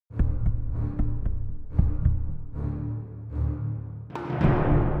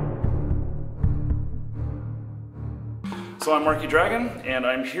So I'm Marky Dragon, and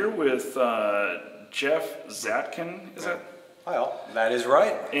I'm here with Jeff Zatkin, is that? Hi all, that is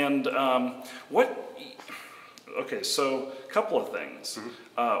right. And okay, so a couple of things.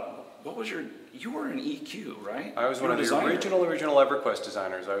 What was you were an EQ, right? I was one of the original EverQuest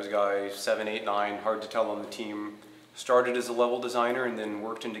designers. I was guy 7, 8, 9, hard to tell on the team. Started as a level designer and then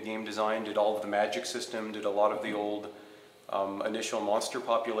worked into game design, did all of the magic system, did a lot of the old initial monster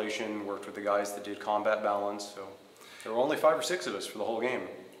population, worked with the guys that did combat balance. So there were only 5 or 6 of us for the whole game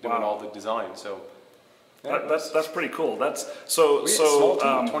doing all the design. So yeah, that's pretty cool. We had a small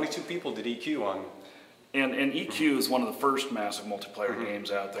team, 22 people did EQ on. And EQ is one of the first massive multiplayer games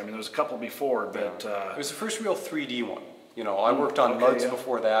out there. I mean, there was a couple before, but it was the first real 3D one. You know, I worked on MUDs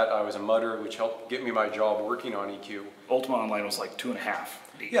before that. I was a mudder, which helped get me my job working on EQ. Ultima Online was like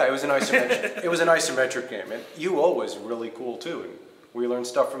 2.5D. Yeah, it was an isometric. It was an isometric game, and UO was really cool too. And we learned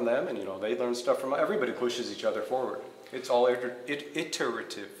stuff from them, and you know, they learned stuff from. Everybody pushes each other forward. It's all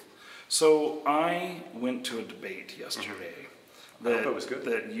iterative. So I went to a debate yesterday. I hope it was good.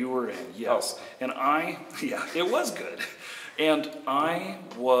 That you were in, yes. Oh. And it was good. And I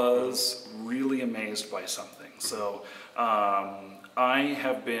was really amazed by something. So I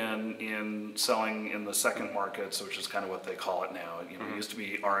have been selling in the second markets, which is kind of what they call it now. You know, it used to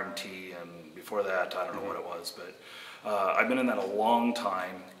be RMT, and before that, I don't know what it was, but I've been in that a long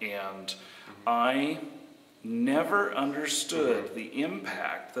time, and I never understood the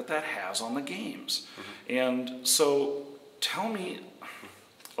impact that has on the games. And so tell me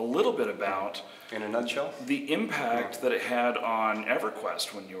a little bit about, in a nutshell, the impact that it had on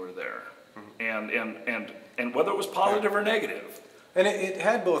EverQuest when you were there, and whether it was positive or negative. And it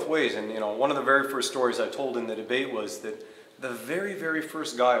had both ways. And you know, one of the very first stories I told in the debate was that the very, very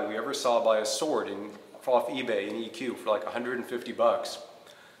first guy we ever saw buy a sword off eBay in EQ for like $150.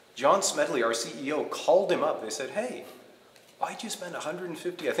 John Smedley, our CEO, called him up. They said, "Hey, why'd you spend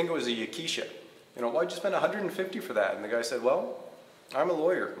 $150? I think it was a Yakisha. You know, why'd you spend $150 for that?" And the guy said, "Well, I'm a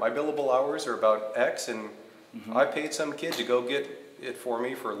lawyer. My billable hours are about X, and I paid some kid to go get it for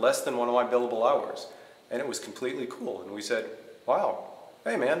me for less than one of my billable hours." And it was completely cool. And we said, "Wow,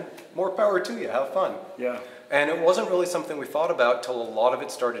 hey man, more power to you. Have fun." Yeah. And it wasn't really something we thought about till a lot of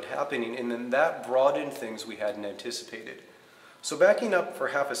it started happening, and then that brought in things we hadn't anticipated. So backing up for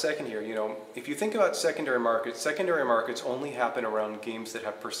half a second here, you know, if you think about secondary markets only happen around games that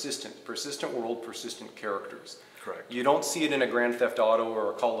have persistent world, persistent characters. Correct. You don't see it in a Grand Theft Auto or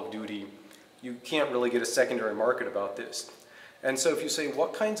a Call of Duty. You can't really get a secondary market about this. And so if you say,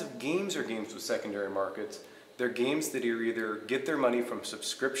 what kinds of games are games with secondary markets? They're games that either get their money from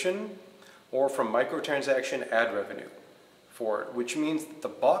subscription or from microtransaction ad revenue for it, which means that the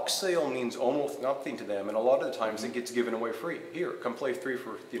box sale means almost nothing to them, and a lot of the times it gets given away free. Here, come play 3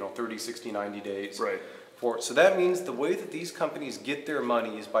 for 30, 60, 90 days. Right. For it. So that means the way that these companies get their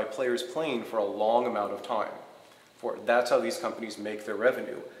money is by players playing for a long amount of time. For it. That's how these companies make their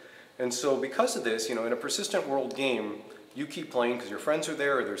revenue. And so because of this, you know, in a persistent world game, you keep playing because your friends are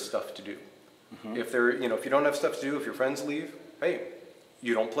there or there's stuff to do. If if you don't have stuff to do, if your friends leave, hey,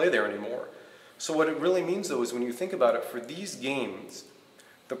 you don't play there anymore. So what it really means, though, is when you think about it, for these games,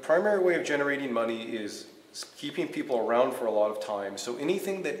 the primary way of generating money is keeping people around for a lot of time. So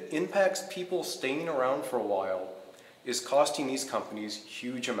anything that impacts people staying around for a while is costing these companies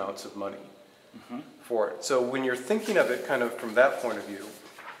huge amounts of money for it. So when you're thinking of it kind of from that point of view,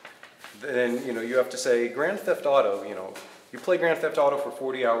 then you have to say Grand Theft Auto, you play Grand Theft Auto for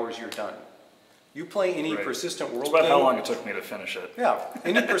 40 hours, you're done. You play any persistent world game. It's about how long it took me to finish it. Yeah,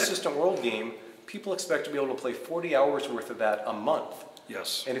 any persistent world game, people expect to be able to play 40 hours worth of that a month.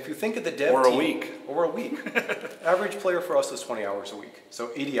 Yes. And if you think of the dev team... Or a week. Average player for us is 20 hours a week,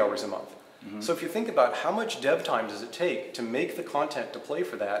 so 80 hours a month. So if you think about how much dev time does it take to make the content to play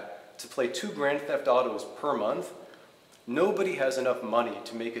for that, to play 2 Grand Theft Autos per month, nobody has enough money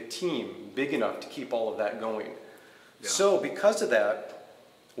to make a team big enough to keep all of that going. Yeah. So because of that,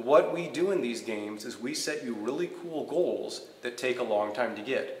 what we do in these games is we set you really cool goals that take a long time to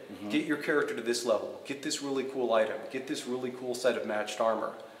get. Get your character to this level, get this really cool item, get this really cool set of matched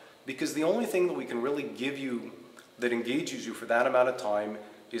armor. Because the only thing that we can really give you that engages you for that amount of time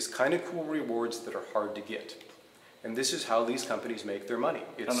is kind of cool rewards that are hard to get. And this is how these companies make their money.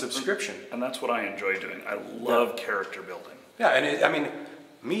 It's subscription. And that's what I enjoy doing. I love character building. Yeah, and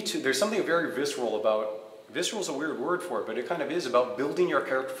me too. There's something very visceral about, visceral is a weird word for it, but it kind of is about building your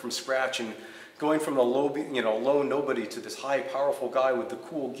character from scratch and going from the low nobody to this high powerful guy with the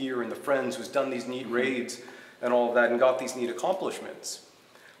cool gear and the friends who's done these neat raids and all of that and got these neat accomplishments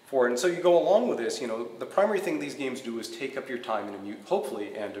for it. And so you go along with this, the primary thing these games do is take up your time and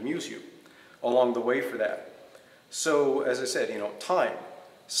hopefully amuse you along the way for that. So as I said, time.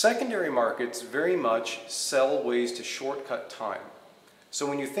 Secondary markets very much sell ways to shortcut time. So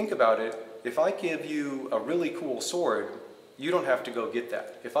when you think about it, if I give you a really cool sword, you don't have to go get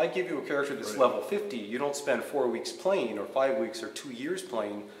that. If I give you a character that's level 50, you don't spend 4 weeks playing or 5 weeks or 2 years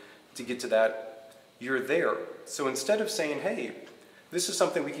playing to get to that. You're there. So instead of saying, hey, this is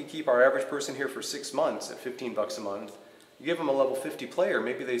something we can keep our average person here for 6 months at 15 bucks a month, you give them a level 50 player,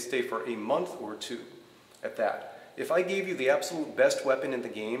 maybe they stay for a month or two at that. If I gave you the absolute best weapon in the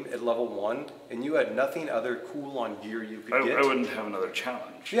game at level 1 and you had nothing other cool on gear you could get, I wouldn't have another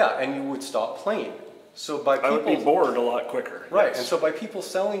challenge. Yeah, and you would stop playing. So by people, I would be bored a lot quicker. Right, yes. And so by people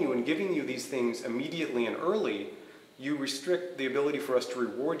selling you and giving you these things immediately and early, you restrict the ability for us to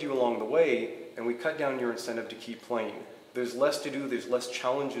reward you along the way, and we cut down your incentive to keep playing. There's less to do, there's less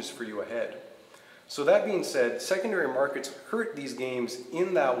challenges for you ahead. So that being said, secondary markets hurt these games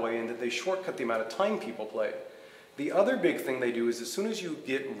in that way in that they shortcut the amount of time people play. The other big thing they do is as soon as you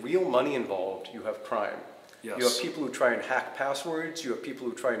get real money involved, you have crime. Yes. You have people who try and hack passwords, you have people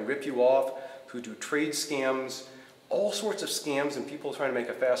who try and rip you off, who do trade scams, all sorts of scams, and people trying to make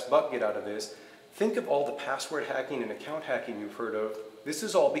a fast buck get out of this. Think of all the password hacking and account hacking you've heard of. This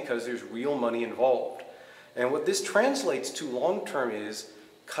is all because there's real money involved. And what this translates to long term is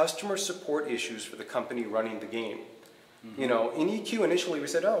customer support issues for the company running the game. In EQ initially we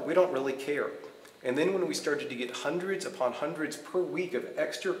said, oh, we don't really care. And then when we started to get hundreds upon hundreds per week of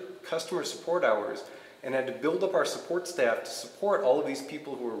extra customer support hours and had to build up our support staff to support all of these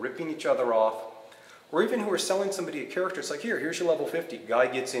people who were ripping each other off, or even who are selling somebody a character, it's like, here's your level 50. Guy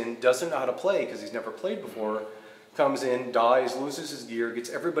gets in, doesn't know how to play because he's never played before, comes in, dies, loses his gear, gets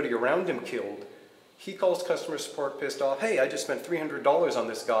everybody around him killed. He calls customer support pissed off, hey, I just spent $300 on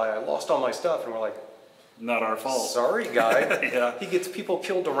this guy, I lost all my stuff. And we're like, not our fault. Sorry, guy. Yeah. He gets people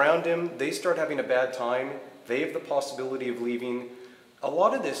killed around him. They start having a bad time. They have the possibility of leaving. A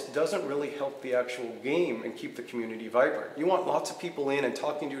lot of this doesn't really help the actual game and keep the community vibrant. You want lots of people in and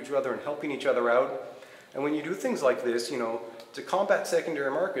talking to each other and helping each other out. And when you do things like this, to combat secondary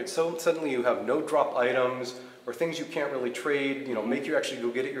markets, so suddenly you have no drop items or things you can't really trade, make you actually go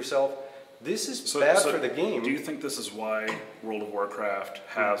get it yourself. This is bad for the game. Do you think this is why World of Warcraft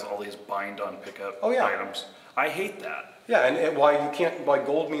has all these bind-on pickup yeah. items? I hate that. Yeah, and why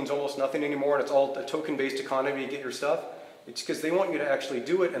gold means almost nothing anymore and it's all a token-based economy to get your stuff, it's because they want you to actually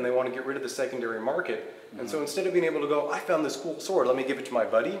do it and they want to get rid of the secondary market. And so instead of being able to go, I found this cool sword, let me give it to my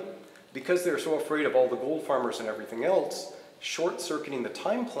buddy, because they're so afraid of all the gold farmers and everything else, short-circuiting the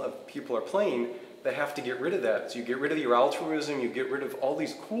time people are playing, they have to get rid of that. So you get rid of your altruism, you get rid of all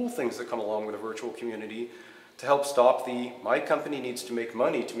these cool things that come along with a virtual community to help stop my company needs to make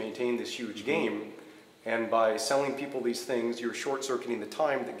money to maintain this huge game. And by selling people these things, you're short-circuiting the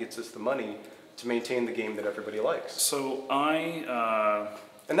time that gets us the money to maintain the game that everybody likes. So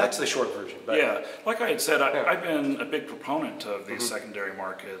and that's the short version. But yeah, like I had said, I've been a big proponent of these secondary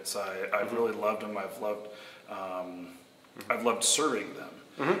markets. I've really loved them. I've loved serving them.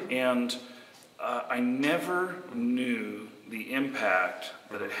 And I never knew the impact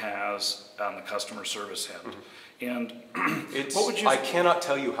that it has on the customer service end. And what would you? I cannot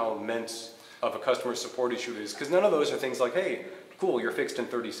tell you how immense of a customer support issue it is, because none of those are things like, hey, cool, you're fixed in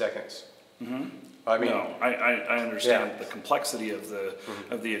 30 seconds. I mean, no, I understand the complexity of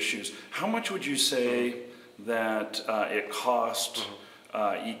the issues. How much would you say that it cost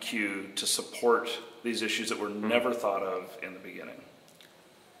EQ to support these issues that were never thought of in the beginning?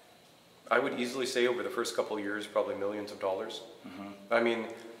 I would easily say over the first couple of years, probably millions of dollars. I mean,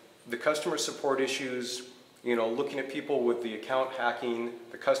 the customer support issues, looking at people with the account hacking,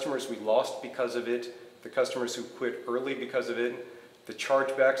 the customers we lost because of it, the customers who quit early because of it, the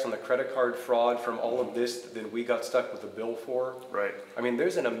chargebacks on the credit card fraud from all of this that we got stuck with a bill for. Right. I mean,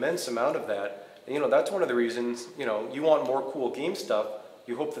 there's an immense amount of that. And, that's one of the reasons, you want more cool game stuff.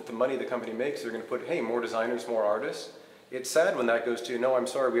 You hope that the money the company makes, they're going to put, hey, more designers, more artists. It's sad when that goes to, no, I'm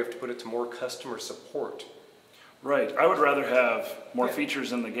sorry, we have to put it to more customer support. Right. I would rather have more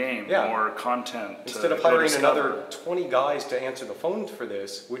features in the game, more content. Instead of hiring another 20 guys to answer the phone for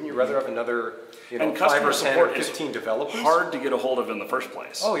this, wouldn't you rather have another, and 5 or 10 or 15 developers? Hard to get a hold of in the first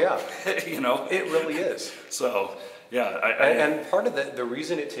place. Oh yeah. It really is. So, yeah. And part of the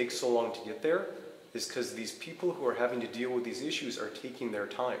reason it takes so long to get there is because these people who are having to deal with these issues are taking their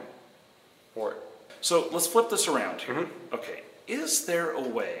time for it. So let's flip this around here. Okay, is there a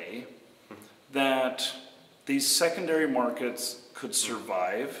way that these secondary markets could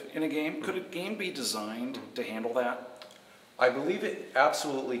survive in a game? Could a game be designed to handle that? I believe it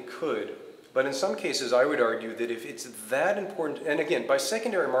absolutely could, but in some cases I would argue that if it's that important, and again, by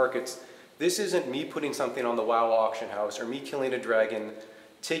secondary markets, This isn't me putting something on the WoW auction house or me killing a dragon,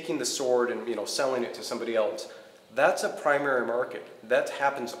 taking the sword and selling it to somebody else. That's a primary market. That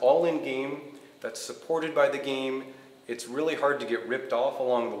happens all in game. That's supported by the game. It's really hard to get ripped off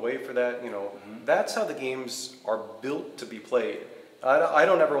along the way for that. That's how the games are built to be played. I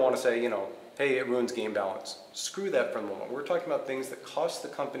don't ever want to say, hey, it ruins game balance. Screw that for a moment. We're talking about things that cost the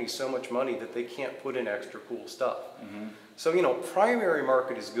company so much money that they can't put in extra cool stuff. So, primary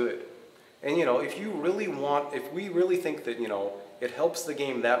market is good. And, if we really think that, it helps the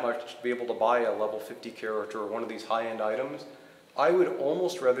game that much to be able to buy a level 50 character or one of these high-end items, I would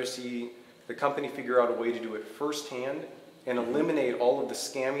almost rather see the company figure out a way to do it firsthand and eliminate all of the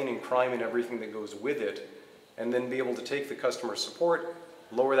scamming and crime and everything that goes with it, and then be able to take the customer support,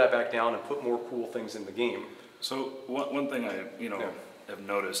 lower that back down, and put more cool things in the game. So one thing I have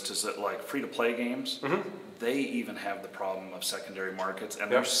noticed is that like free-to-play games, they even have the problem of secondary markets,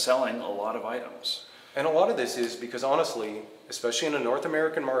 and they're selling a lot of items. And a lot of this is because honestly, especially in a North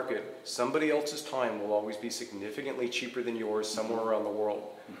American market, somebody else's time will always be significantly cheaper than yours somewhere around the world.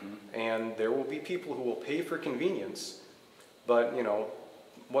 And there will be people who will pay for convenience, but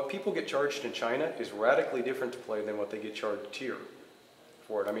what people get charged in China is radically different to play than what they get charged here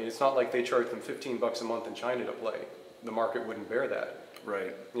for it. I mean, it's not like they charge them 15 bucks a month in China to play. The market wouldn't bear that.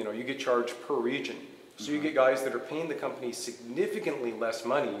 Right. You get charged per region. So you get guys that are paying the company significantly less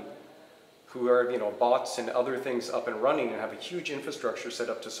money, who are, bots and other things up and running and have a huge infrastructure set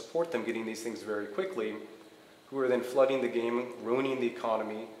up to support them getting these things very quickly, who are then flooding the game, ruining the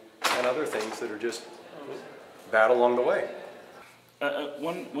economy, and other things that are just bad along the way.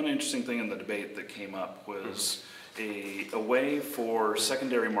 One interesting thing in the debate that came up was a way for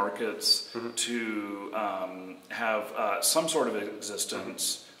secondary markets to have some sort of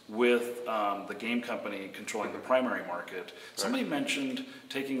existence with the game company controlling the primary market. Somebody mentioned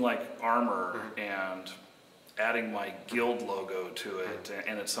taking like armor and adding my guild logo to it,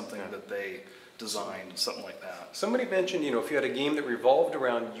 and it's something that they designed, something like that. Somebody mentioned, if you had a game that revolved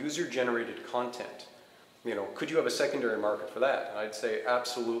around user-generated content, could you have a secondary market for that? And I'd say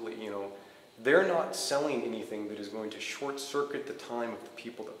absolutely. They're not selling anything that is going to short-circuit the time of the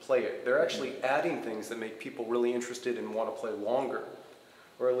people that play it. They're actually adding things that make people really interested and want to play longer,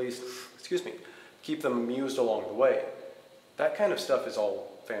 or at least, keep them amused along the way. That kind of stuff is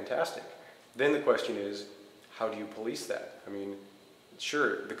all fantastic. Then the question is, how do you police that? I mean,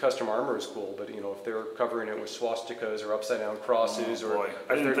 sure, the custom armor is cool, but if they're covering it with swastikas or upside down crosses, or if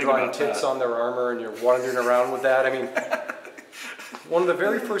they're drawing tits on their armor and you're wandering around with that, I mean, one of the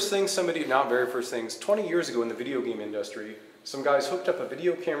very first things 20 years ago in the video game industry, some guys hooked up a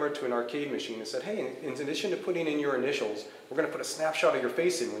video camera to an arcade machine and said, hey, in addition to putting in your initials, we're going to put a snapshot of your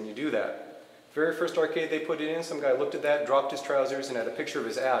face in when you do that. Very first arcade they put it in, some guy looked at that, dropped his trousers, and had a picture of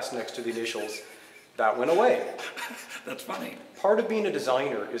his ass next to the initials. That went away. That's funny. Part of being a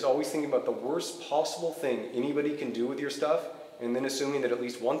designer is always thinking about the worst possible thing anybody can do with your stuff, and then assuming that at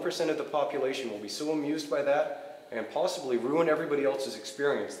least 1% of the population will be so amused by that and possibly ruin everybody else's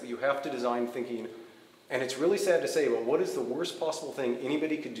experience that you have to design thinking, and it's really sad to say, but what is the worst possible thing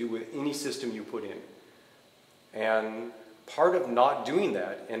anybody could do with any system you put in? And part of not doing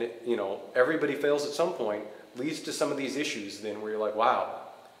that, and everybody fails at some point, leads to some of these issues then where you're like, wow,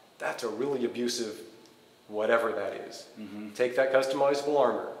 that's a really abusive whatever that is. Take that customizable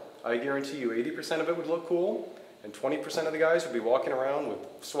armor. I guarantee you 80% of it would look cool, and 20% of the guys would be walking around with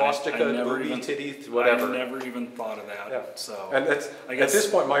swastika, booby, titties, whatever. I never even thought of that. Yeah. So, and at this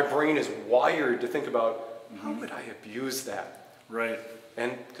point, my brain is wired to think about, how would I abuse that? Right.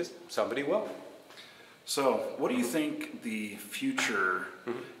 And because somebody will. So, what do you think the future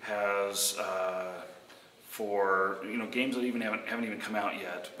has for games that haven't even come out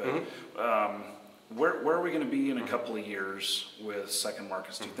yet? But where are we going to be in a couple of years with second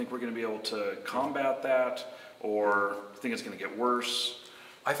markets? Do you think we're going to be able to combat that, or do you think it's going to get worse?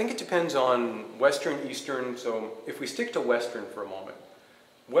 I think it depends on Western, Eastern. So if we stick to Western for a moment,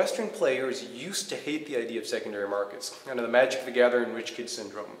 Western players used to hate the idea of secondary markets. Kind of the Magic the Gathering rich kid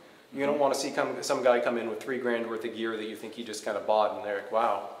syndrome. You don't want to see some guy come in with $3,000 worth of gear that you think he just kind of bought, and they're like,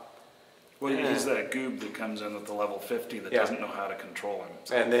 wow. Well, he's that goob that comes in at the level 50 that doesn't know how to control him.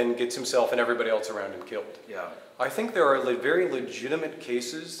 So. And then gets himself and everybody else around him killed. Yeah. I think there are very legitimate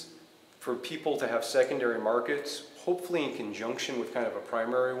cases for people to have secondary markets, hopefully in conjunction with kind of a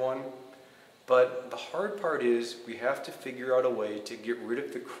primary one. But the hard part is we have to figure out a way to get rid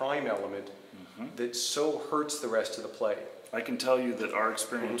of the crime element that so hurts the rest of the play. I can tell you that our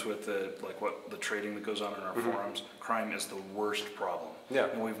experience with the trading that goes on in our forums, crime is the worst problem. Yeah.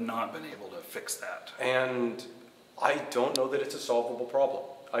 And we've not been able to fix that. And I don't know that it's a solvable problem.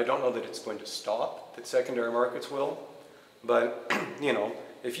 I don't know that it's going to stop, that secondary markets will. But, you know,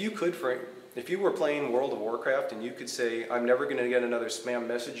 if you were playing World of Warcraft and you could say, I'm never going to get another spam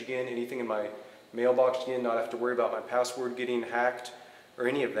message again, anything in my mailbox again, not have to worry about my password getting hacked or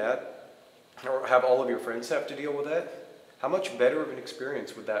any of that, or have all of your friends have to deal with that, how much better of an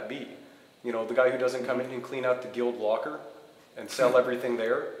experience would that be? You know, the guy who doesn't come in and clean out the guild locker and sell everything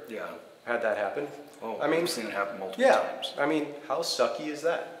there, Yeah. had that happen. Oh, I mean, I've seen it happen multiple yeah, times. I mean, how sucky is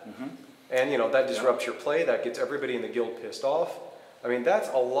that? And you know, that disrupts your play, that gets everybody in the guild pissed off. I mean, that's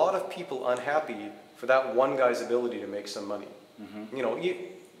a lot of people unhappy for that one guy's ability to make some money. You know,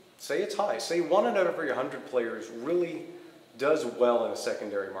 say it's high, say 1 out of every 100 players really does well in a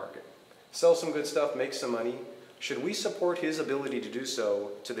secondary market. Sell some good stuff, make some money. Should we support his ability to do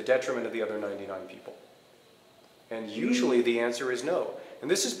so to the detriment of the other 99 people? And usually the answer is no. And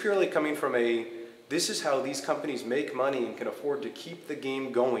this is purely coming from this is how these companies make money and can afford to keep the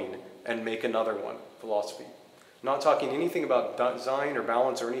game going and make another one philosophy. Not talking anything about design or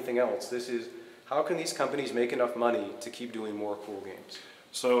balance or anything else. This is, how can these companies make enough money to keep doing more cool games?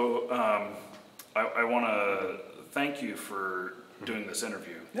 So I want to thank you for doing this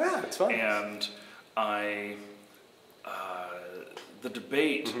interview. Yeah, it's fun. And the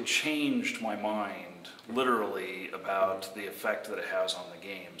debate changed my mind, literally, about the effect that it has on the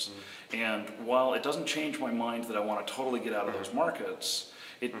games. And while it doesn't change my mind that I want to totally get out of those markets,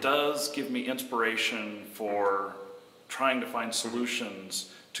 it does give me inspiration for trying to find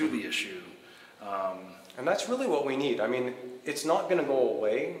solutions to the issue. And that's really what we need. I mean, it's not going to go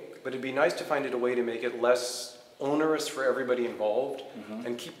away, but it'd be nice to find a way to make it less onerous for everybody involved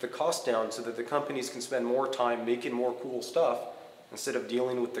and keep the cost down so that the companies can spend more time making more cool stuff instead of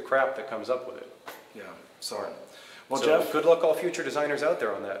dealing with the crap that comes up with it. Yeah, so, well, So Jeff, good luck all future designers out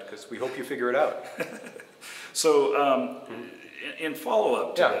there on that, because we hope you figure it out. so in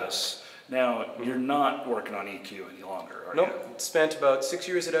follow-up to Yeah. this, now you're not working on EQ any longer, are you? Nope, spent about 6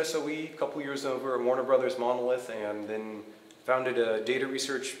 years at SOE, a couple years over at Warner Brothers Monolith, and then founded a data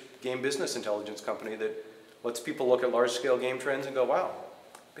research game business intelligence company that lets people look at large-scale game trends and go, wow,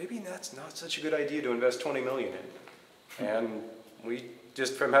 maybe that's not such a good idea to invest 20 million in. And we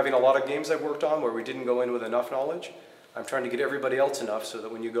just, from having a lot of games I've worked on where we didn't go in with enough knowledge, I'm trying to get everybody else enough so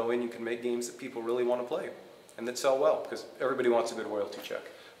that when you go in, you can make games that people really want to play and that sell well, because everybody wants a good royalty check.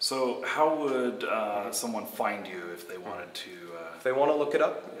 So how would someone find you if they wanted to? If they want to look it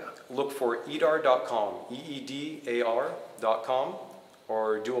up, Yeah. look for edar.com, EEDAR.com,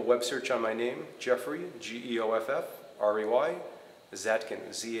 or do a web search on my name, Geoffrey, Geoffrey, Zatkin,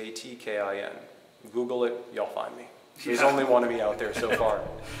 Zatkin. Google it, you'll find me. There's only one of me out there so far.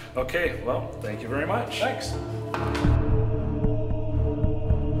 Okay, well, thank you very much. Thanks.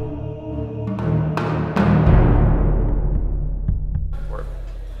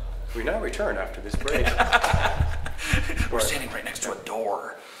 We now return after this break. We're standing right next to a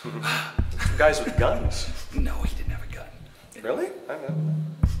door. Guys with guns. No, he didn't have a gun. Really? I don't know.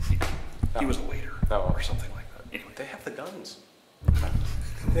 He was a waiter or something like that. Anyway, They have the guns.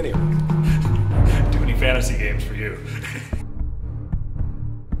 Anyway. too many fantasy games for you.